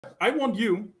I want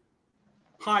you,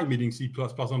 hi, meeting C++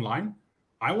 Online.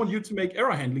 I want you to make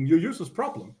error handling your user's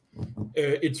problem.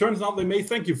 It turns out they may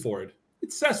thank you for it.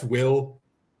 It says will.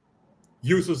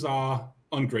 Users are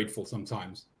ungrateful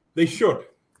sometimes. They should.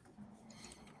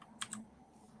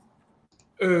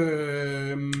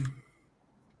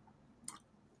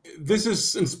 This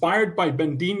is inspired by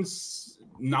Ben Deane's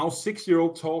now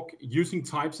 6-year-old talk, Using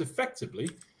Types Effectively,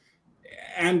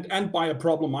 and by a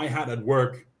problem I had at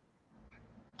work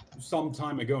some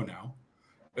time ago now.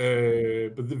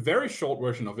 But the very short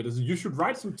version of it is you should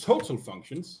write some total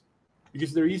functions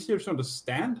because they're easier to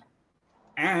understand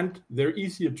and they're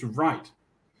easier to write.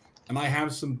 And I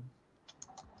have some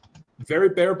very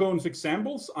bare bones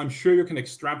examples. I'm sure you can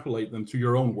extrapolate them to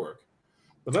your own work.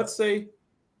 But let's say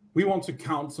we want to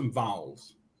count some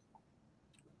vowels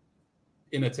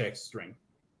in a text string.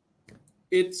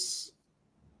 It's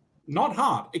not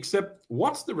hard, except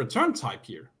what's the return type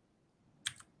here?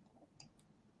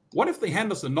 What if they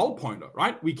hand us a null pointer,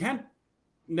 right? We can't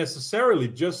necessarily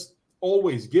just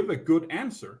always give a good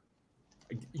answer.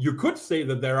 You could say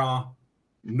that there are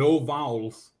no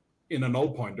vowels in a null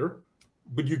pointer,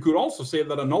 but you could also say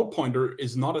that a null pointer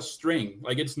is not a string,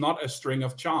 like it's not a string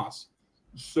of chars.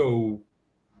 So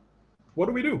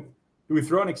what do? Do we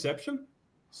throw an exception?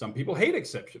 Some people hate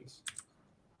exceptions.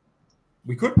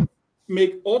 We could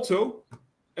make auto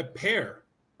a pair,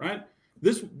 right?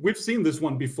 We've seen this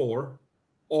one before,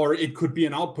 or it could be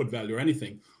an output value or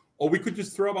anything. Or we could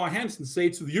just throw up our hands and say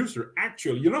to the user,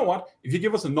 actually, you know what? If you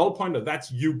give us a null pointer,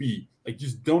 that's UB. Like,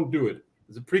 just don't do it.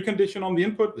 There's a precondition on the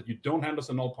input that you don't hand us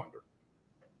a null pointer.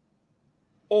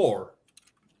 Or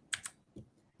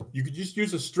you could just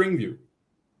use a string view.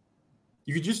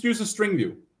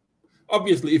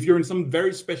 Obviously, if you're in some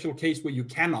very special case where you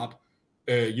cannot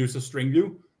use a string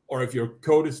view, or if your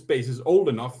code space is old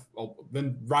enough,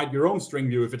 then write your own string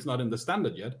view if it's not in the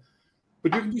standard yet.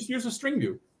 But you can just use a string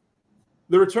view.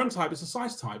 The return type is a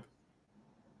size type,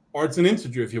 or it's an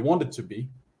integer if you want it to be.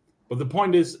 But the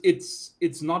point is,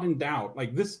 it's not in doubt.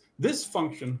 Like this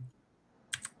function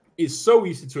is so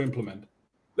easy to implement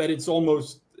that it's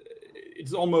almost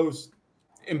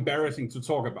embarrassing to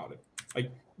talk about it.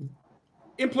 Like,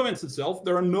 implements itself.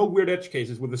 There are no weird edge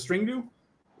cases with the string view,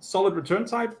 solid return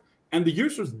type, and the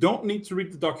users don't need to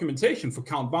read the documentation for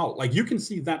count vowel. Like, you can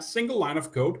see that single line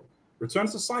of code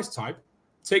returns a size type,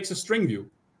 takes a string view.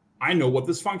 I know what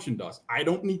this function does. I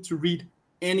don't need to read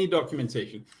any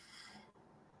documentation.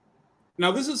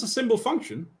 Now, this is a simple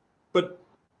function, but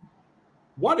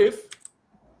what if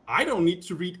I don't need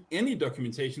to read any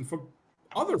documentation for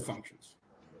other functions?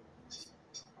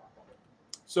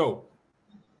 So,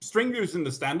 string views in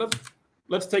the standard.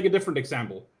 Let's take a different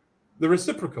example. The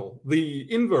reciprocal,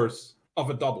 the inverse of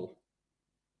a double.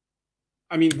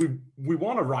 I mean, we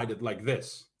want to write it like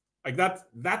this. Like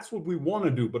that's what we want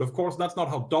to do. But of course, that's not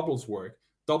how doubles work.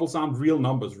 Doubles aren't real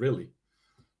numbers, really.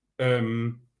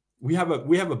 We have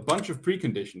a bunch of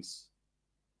preconditions.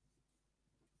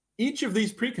 Each of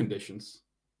these preconditions,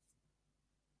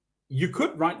 you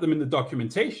could write them in the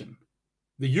documentation.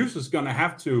 The user's going to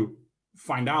have to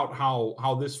find out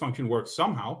how this function works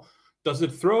somehow. Does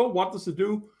it throw? What does it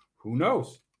do? Who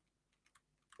knows?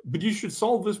 But you should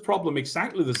solve this problem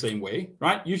exactly the same way,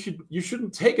 right? You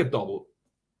shouldn't take a double.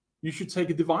 You should take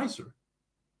a divisor.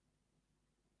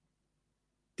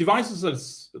 Divisors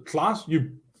as a class,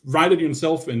 you write it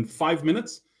yourself in 5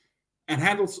 minutes and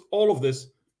handles all of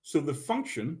this. So the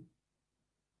function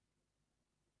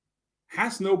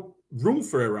has no room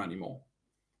for error anymore.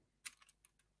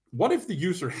 What if the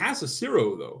user has a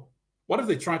 0, though? What if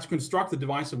they try to construct the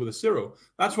divisor with a 0?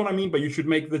 That's what I mean by you should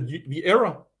make the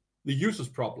error the user's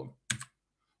problem.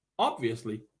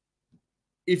 Obviously,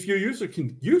 if your user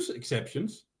can use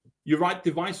exceptions, you write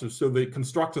divisors so the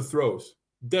constructor throws.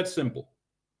 Dead simple.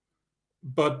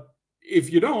 But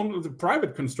if you don't, the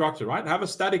private constructor, right, have a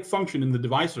static function in the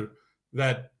divisor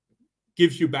that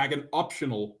gives you back an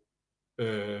optional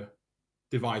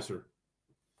divisor.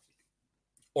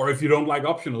 Or if you don't like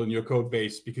optional in your code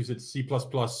base because it's C++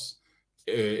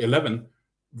 11,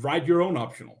 write your own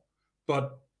optional.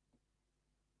 But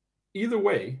either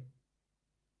way,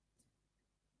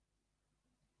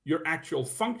 your actual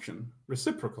function,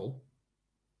 reciprocal,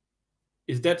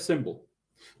 is dead simple.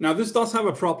 Now, this does have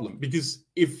a problem because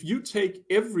if you take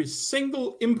every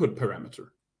single input parameter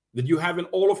that you have in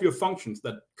all of your functions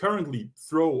that currently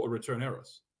throw or return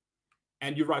errors,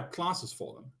 and you write classes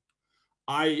for them,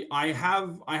 I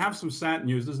have some sad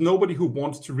news. There's nobody who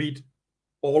wants to read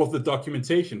all of the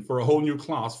documentation for a whole new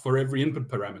class for every input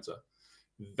parameter.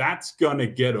 That's gonna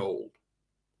get old.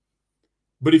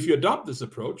 But if you adopt this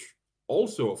approach,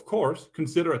 also, of course,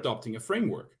 consider adopting a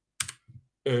framework.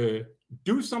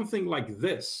 do something like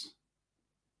this.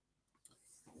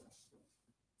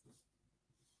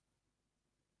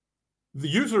 The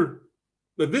user,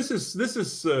 this is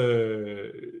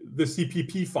the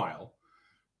CPP file.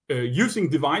 Using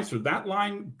divisor, that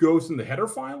line goes in the header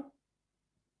file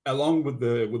along with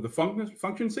the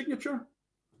function signature,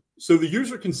 so the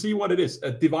user can see what it is.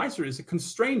 A divisor is a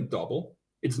constrained double.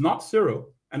 It's not zero,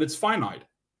 and it's finite.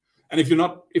 And if you're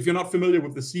not familiar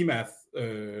with the CMath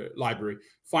library,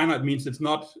 finite means it's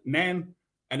not nan,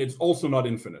 and it's also not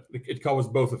infinite. It covers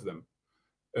both of them.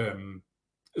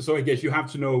 So I guess you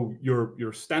have to know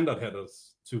your standard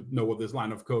headers to know what this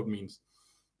line of code means.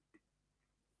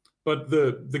 But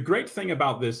the great thing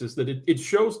about this is that it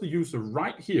shows the user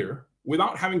right here,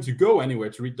 without having to go anywhere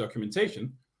to read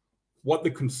documentation, what the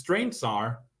constraints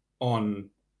are on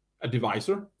a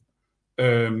divisor.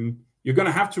 You're going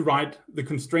to have to write the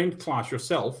constraint class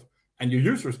yourself, and your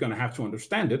user is going to have to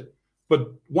understand it.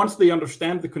 But once they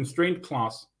understand the constraint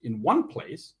class in one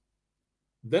place,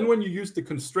 then when you use the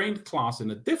constraint class in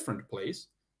a different place,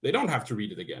 they don't have to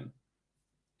read it again.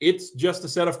 It's just a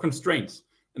set of constraints.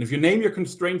 And if you name your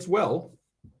constraints well,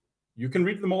 you can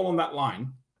read them all on that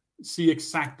line, see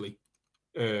exactly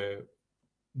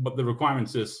what the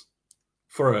requirements is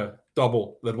for a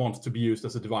double that wants to be used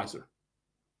as a divisor.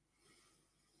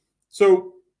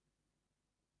 So,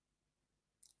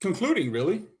 concluding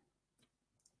really,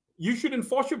 you should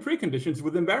enforce your preconditions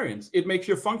with invariants. It makes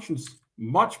your functions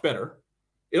much better.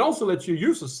 It also lets your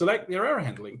users select their error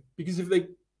handling, because if they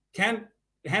can't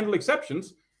handle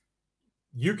exceptions,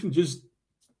 you can just,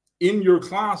 in your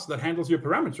class that handles your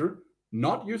parameter,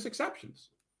 not use exceptions.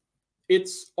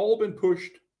 It's all been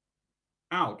pushed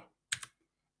out.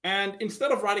 And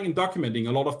instead of writing and documenting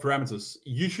a lot of parameters,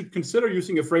 you should consider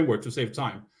using a framework to save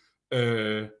time.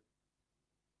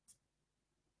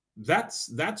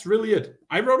 That's really it.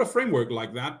 I wrote a framework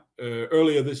like that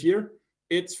earlier this year.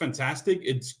 It's fantastic.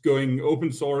 It's going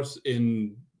open source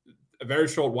in a very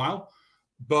short while.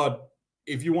 But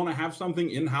if you want to have something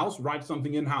in-house, write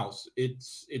something in-house.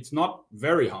 It's not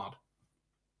very hard.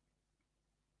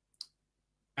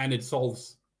 And it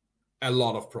solves a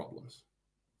lot of problems.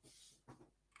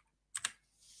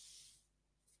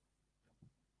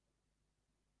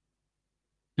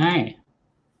 Hey.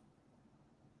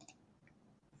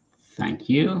 Thank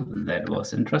you. That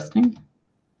was interesting.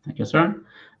 Thank you, Søren.